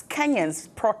tax. Kenyans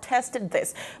protested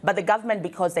this, but the government,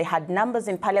 because they had numbers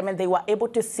in parliament, they were able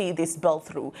to see this bill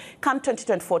through. Come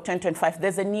 2024-2025,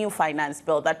 there's a new finance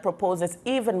bill that proposes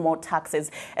even more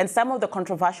taxes, and some of the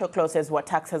controversial clauses were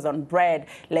taxes on bread,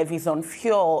 levies on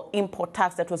fuel, import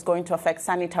tax that was going to affect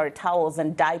sanitary towels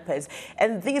and diapers.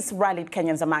 And these rallied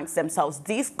Kenyans amongst themselves.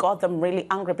 This got them really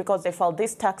angry because they felt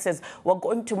these taxes were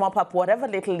going to mop up whatever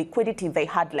little liquidity they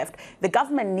had left. The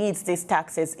government needs these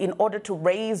taxes in order to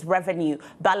raise revenue,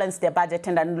 balance their budget,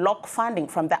 and unlock funding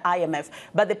from the IMF.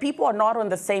 But the people are not on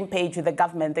the same page with the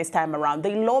government this time around.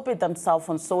 They lobbied themselves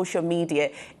on social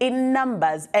media in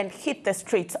numbers and hit the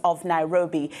streets of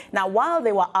Nairobi. Now, while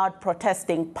they were out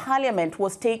protesting, Parliament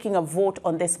was taking a vote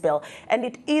on this bill, and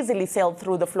it easily sailed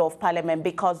through the floor of Parliament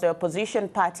because the opposition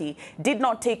party did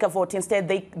not take a vote. Instead,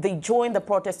 they joined the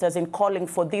protesters in calling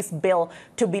for this bill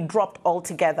to be dropped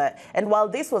altogether. And while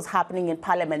this was happening in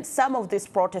Parliament, some of these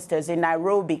protesters in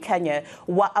Nairobi, Kenya,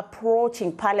 were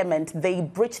approaching Parliament. They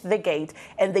breached the gate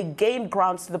and they gained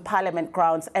grounds to the Parliament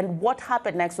grounds. And what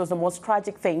happened next was the most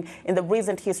tragic thing in the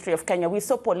recent history of Kenya. We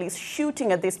saw police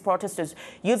shooting at these protesters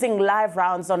using live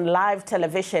rounds on live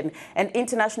television, and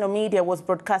international media was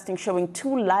broadcasting showing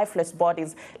 2 lifeless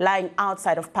bodies lying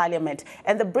outside of Parliament.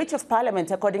 And the breach of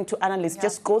Parliament, according to analysts,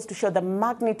 just goes to show the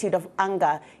magnitude of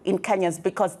anger in Kenyans,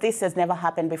 because this has never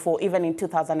happened before, even in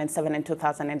 2007 and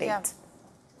 2008.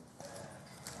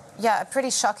 Yeah, pretty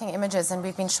shocking images, and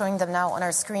we've been showing them now on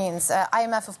our screens.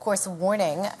 IMF, of course,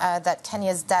 warning that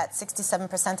Kenya's debt,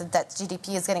 67% of debt to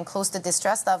GDP, is getting close to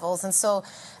distress levels. And so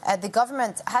the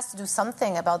government has to do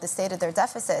something about the state of their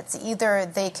deficits. Either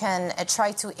they can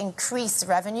try to increase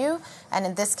revenue, and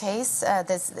in this case,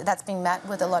 that's being met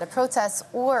with a lot of protests,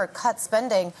 or cut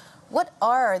spending. What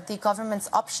are the government's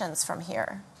options from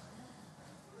here?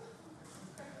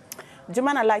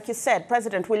 Jumana, like you said,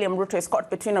 President William Ruto is caught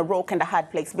between a rock and a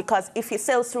hard place, because if he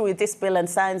sails through with this bill and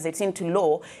signs it into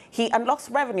law, he unlocks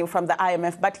revenue from the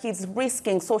IMF, but he's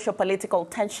risking socio-political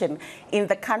tension in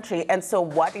the country. And so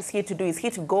what is he to do? Is he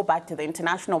to go back to the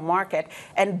international market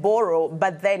and borrow,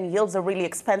 but then yields are really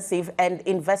expensive and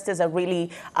investors are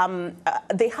really,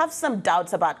 they have some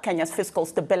doubts about Kenya's fiscal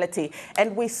stability.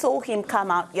 And we saw him come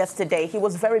out yesterday. He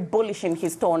was very bullish in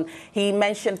his tone. He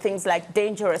mentioned things like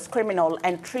dangerous, criminal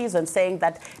and treason, saying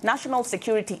that national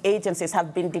security agencies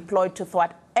have been deployed to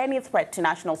thwart any threat to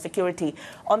national security.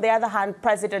 On the other hand,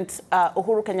 President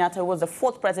Uhuru Kenyatta was the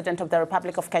fourth president of the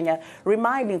Republic of Kenya,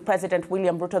 reminding President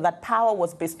William Ruto that power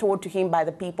was bestowed to him by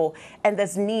the people and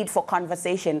there's need for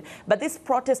conversation. But these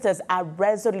protesters are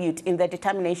resolute in their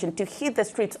determination to hit the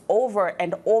streets over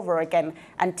and over again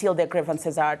until their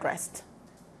grievances are addressed.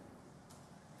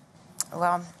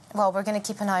 Well, we're going to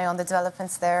keep an eye on the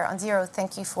developments there. Ondiro,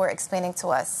 thank you for explaining to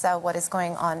us what is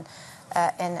going on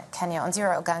in Kenya.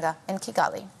 Ondiro Oganga in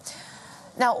Kigali.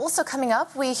 Now, also coming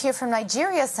up, we hear from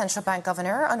Nigeria's central bank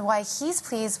governor on why he's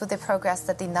pleased with the progress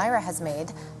that the Naira has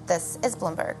made. This is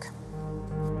Bloomberg.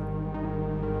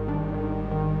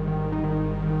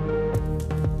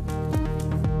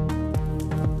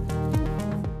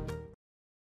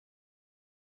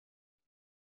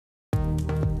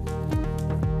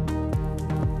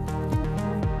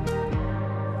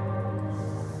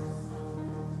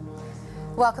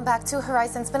 Welcome back to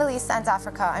Horizons Middle East and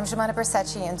Africa. I'm Jumana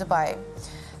Bersechi in Dubai.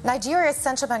 Nigeria's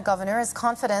central bank governor is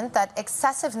confident that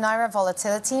excessive Naira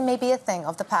volatility may be a thing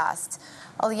of the past.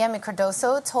 Olayemi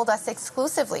Cardoso told us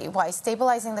exclusively why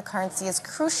stabilizing the currency is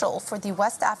crucial for the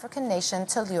West African nation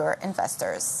to lure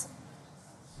investors.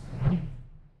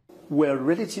 We're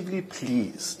relatively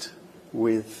pleased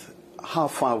with how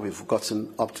far we've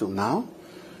gotten up till now.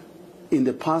 In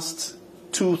the past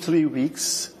 2-3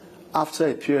 weeks, after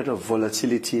a period of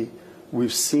volatility,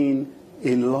 we've seen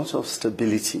a lot of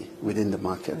stability within the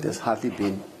market. There's hardly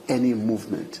been any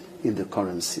movement in the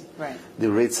currency. Right. The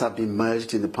rates have been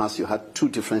merged. In the past, you had two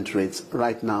different rates.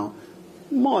 Right now,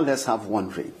 more or less have one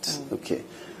rate. Okay.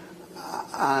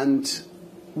 And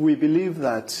we believe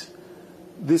that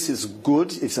this is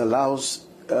good. It allows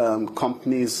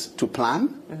companies to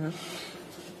plan.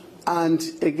 And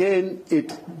again,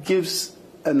 it gives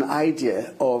an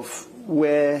idea of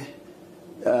where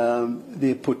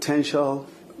the potential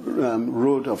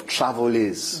road of travel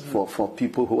is for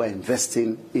people who are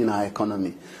investing in our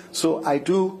economy. So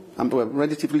I'm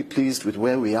relatively pleased with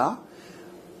where we are.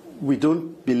 We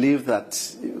don't believe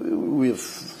that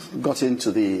we've got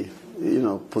into the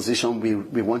position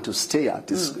we want to stay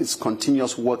at. It's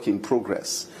continuous work in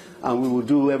progress. And we will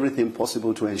do everything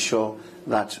possible to ensure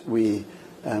that we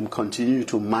continue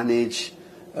to manage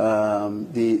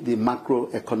the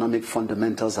macroeconomic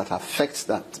fundamentals that affect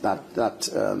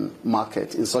that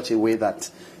market in such a way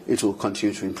that it will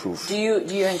continue to improve. Do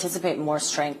you anticipate more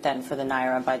strength then for the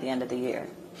Naira by the end of the year?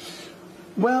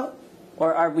 Well,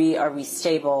 or are we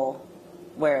stable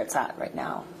where it's at right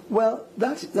now? Well,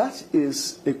 that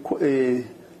is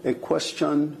a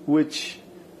question which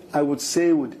I would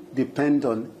say would depend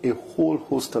on a whole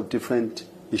host of different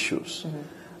issues.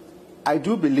 I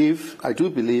do believe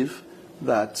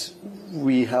that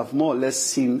we have more or less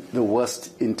seen the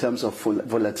worst in terms of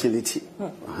volatility.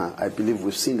 I believe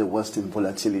we've seen the worst in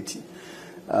volatility.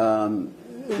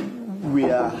 We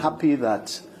are happy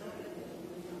that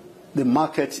the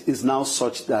market is now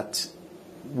such that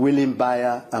willing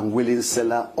buyer and willing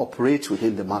seller operate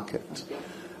within the market.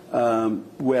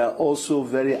 We are also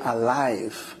very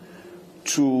alive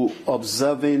to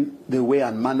observing the way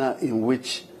and manner in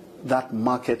which that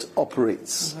market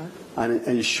operates and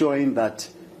ensuring that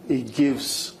it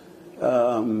gives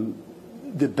the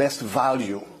best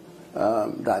value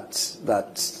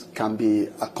that can be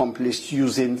accomplished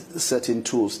using certain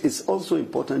tools. It's also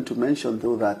important to mention,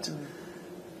 though, that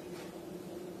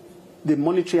the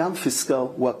monetary and fiscal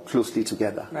work closely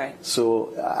together. Right.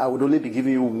 So I would only be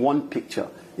giving you one picture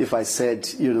if I said,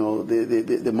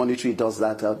 the monetary does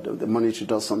that, or the monetary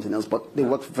does something else. But they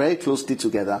work very closely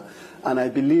together. And I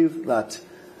believe that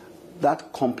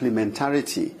that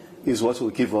complementarity is what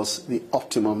will give us the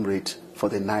optimum rate for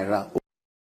the Naira.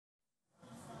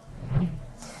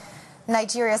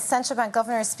 Nigeria's central bank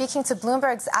governor is speaking to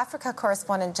Bloomberg's Africa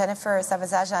correspondent Jennifer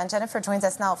Savazaja. And Jennifer joins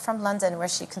us now from London, where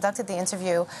she conducted the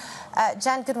interview.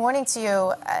 Jen, good morning to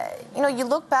you. You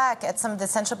look back at some of the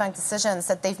central bank decisions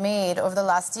that they've made over the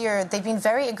last year. They've been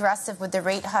very aggressive with their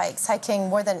rate hikes, hiking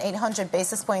more than 800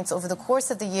 basis points over the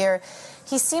course of the year.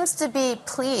 He seems to be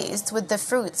pleased with the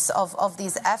fruits of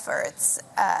these efforts.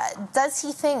 Does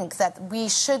he think that we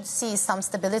should see some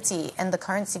stability in the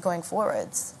currency going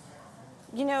forwards?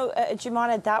 You know,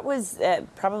 Jumana, that was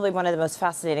probably one of the most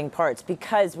fascinating parts,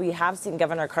 because we have seen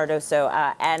Governor Cardoso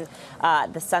and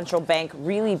the central bank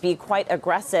really be quite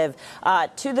aggressive,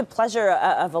 to the pleasure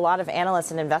of a lot of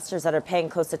analysts and investors that are paying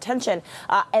close attention.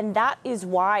 And that is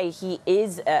why he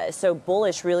is so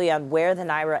bullish really on where the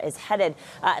Naira is headed.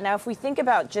 Now, if we think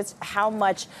about just how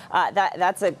much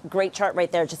that's a great chart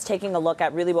right there, just taking a look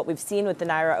at really what we've seen with the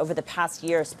Naira over the past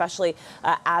year, especially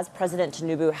as President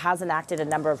Tinubu has enacted a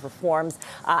number of reforms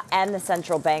and the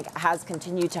central bank has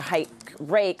continued to hike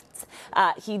rates.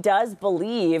 He does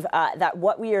believe that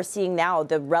what we are seeing now,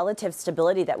 the relative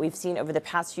stability that we've seen over the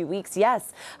past few weeks,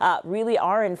 yes, really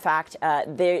are in fact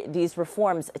these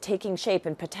reforms taking shape,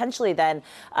 and potentially then,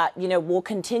 we'll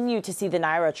continue to see the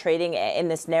Naira trading in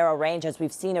this narrow range as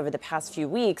we've seen over the past few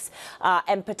weeks,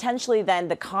 and potentially then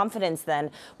the confidence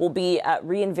then will be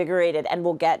reinvigorated, and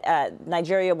we'll get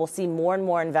Nigeria will see more and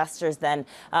more investors then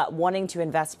wanting to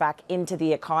invest back into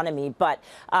the economy. But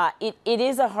it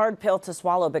is a hard pill to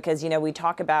swallow, because, we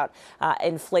talk about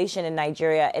inflation in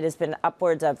Nigeria. It has been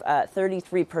upwards of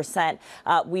 33%.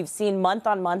 We've seen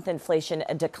month-on-month inflation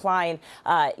decline.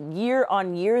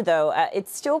 Year-on-year, though,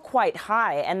 it's still quite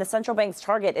high, and the central bank's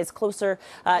target is closer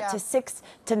to 6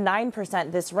 to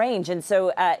 9%, this range. And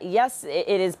so, yes,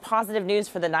 it is positive news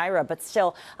for the Naira, but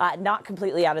still not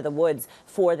completely out of the woods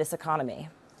for this economy.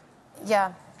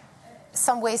 Yeah.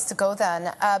 Some ways to go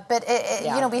then, but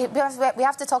we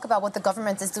have to talk about what the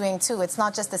government is doing too. It's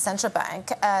not just the central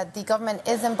bank. The government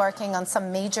is embarking on some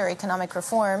major economic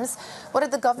reforms. What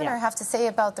did the governor have to say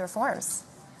about the reforms?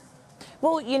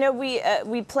 Well,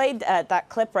 we played that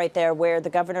clip right there where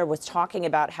the governor was talking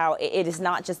about how it is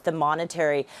not just the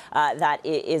monetary that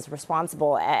is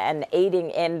responsible and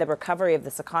aiding in the recovery of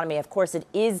this economy. Of course, it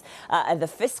is the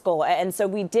fiscal. And so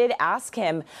we did ask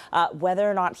him whether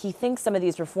or not he thinks some of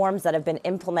these reforms that have been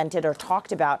implemented or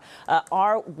talked about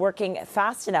are working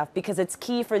fast enough, because it's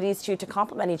key for these two to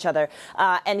complement each other.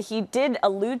 And he did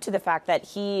allude to the fact that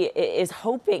he is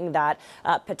hoping that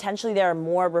potentially there are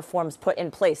more reforms put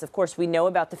in place. Of course, we know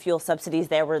about the fuel subsidies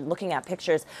there. We're looking at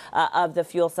pictures of the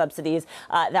fuel subsidies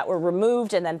that were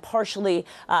removed and then partially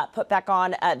put back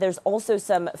on. There's also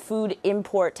some food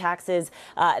import taxes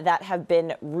that have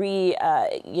been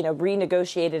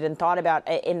renegotiated and thought about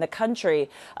in the country.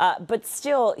 But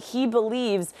still, he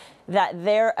believes that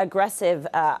their aggressive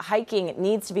hiking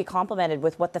needs to be complemented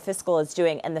with what the fiscal is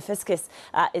doing, and the fiscus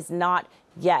is not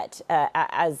yet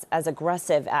as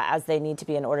aggressive as they need to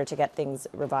be in order to get things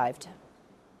revived.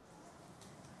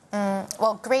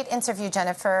 Well, great interview,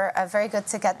 Jennifer. Very good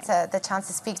to get the chance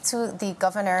to speak to the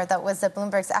governor. That was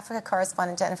Bloomberg's Africa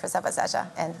correspondent, Jennifer Zabazaja,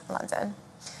 in London.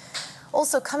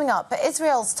 Also coming up,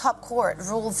 Israel's top court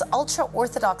rules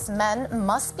ultra-orthodox men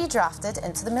must be drafted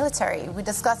into the military. We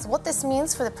discuss what this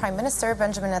means for the Prime Minister,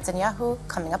 Benjamin Netanyahu,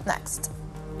 coming up next.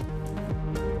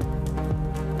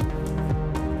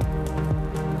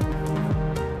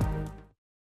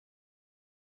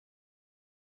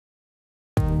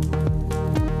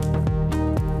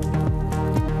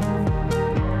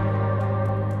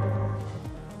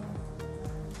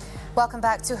 Welcome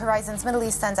back to Horizons Middle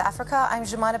East and Africa. I'm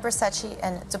Jumana Bersachi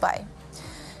in Dubai.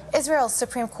 Israel's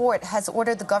Supreme Court has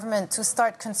ordered the government to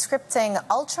start conscripting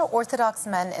ultra-Orthodox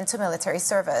men into military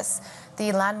service.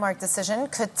 The landmark decision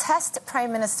could test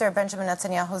Prime Minister Benjamin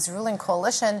Netanyahu's ruling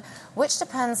coalition, which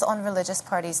depends on religious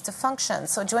parties to function.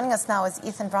 So joining us now is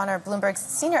Ethan Bronner, Bloomberg's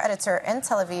senior editor in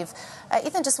Tel Aviv.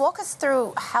 Ethan, just walk us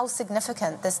through how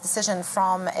significant this decision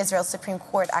from Israel's Supreme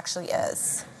Court actually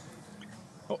is.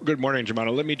 Good morning,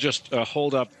 Jumana. Let me just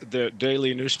hold up the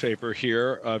daily newspaper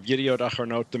here, Yediot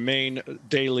Ahronot, the main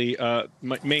daily,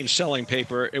 main selling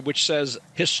paper, which says,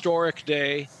 historic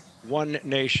day, one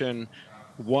nation,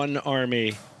 one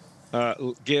army,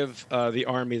 give the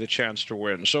army the chance to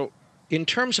win. So in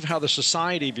terms of how the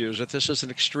society views it, this is an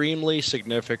extremely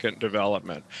significant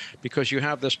development, because you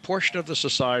have this portion of the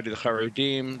society, the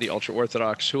Haredim, the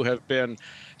ultra-Orthodox, who have been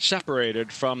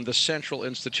separated from the central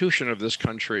institution of this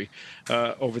country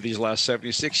over these last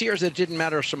 76 years. It didn't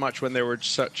matter so much when they were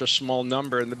such a small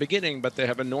number in the beginning, but they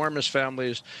have enormous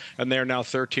families, and they're now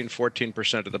 13,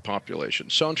 14% of the population.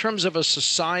 So in terms of a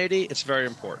society, it's very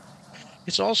important.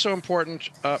 It's also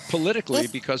important politically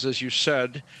because, as you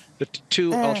said, the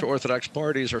two ultra-Orthodox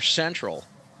parties are central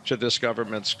to this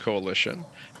government's coalition,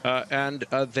 and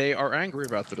they are angry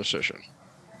about the decision.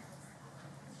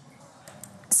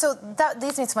 So that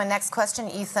leads me to my next question,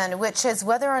 Ethan, which is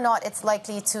whether or not it's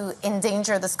likely to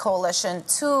endanger this coalition.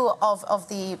 Two of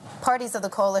the parties of the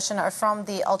coalition are from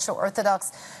the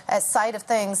ultra-Orthodox side of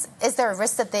things. Is there a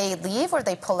risk that they leave or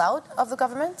they pull out of the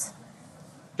government?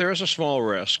 There is a small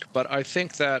risk, but I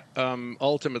think that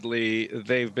ultimately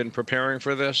they've been preparing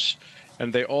for this.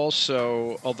 And they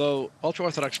also, although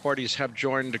ultra-Orthodox parties have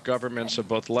joined governments of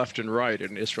both left and right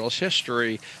in Israel's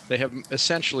history, they have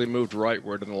essentially moved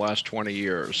rightward in the last 20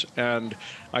 years. And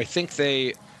I think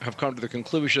they have come to the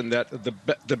conclusion that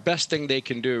the best thing they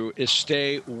can do is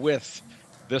stay with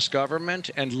this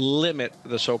government and limit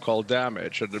the so-called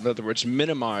damage. In other words,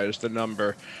 minimize the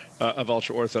number of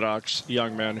ultra-Orthodox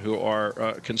young men who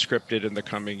are conscripted in the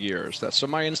coming years. So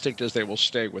my instinct is they will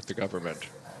stay with the government.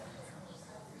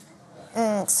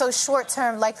 So short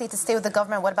term, likely to stay with the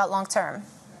government. What about long term?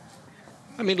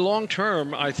 I mean, long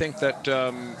term, I think that,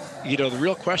 the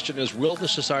real question is, will the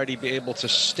society be able to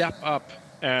step up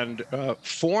and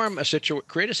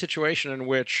create a situation in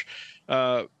which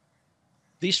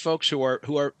these folks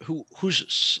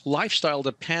whose lifestyle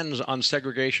depends on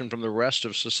segregation from the rest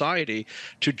of society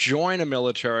to join a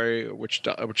military which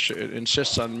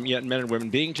insists on men and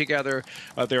women being together.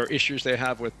 There are issues they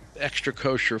have with extra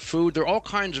kosher food. There are all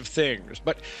kinds of things.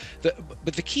 But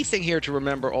the key thing here to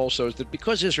remember also is that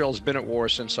because Israel has been at war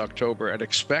since October and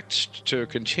expects to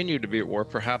continue to be at war,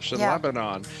 perhaps in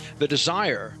Lebanon, the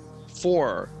desire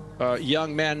for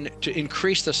young men to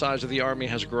increase the size of the army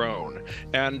has grown,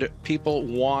 and people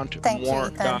want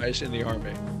more guys in the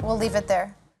army. We'll leave it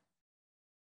there.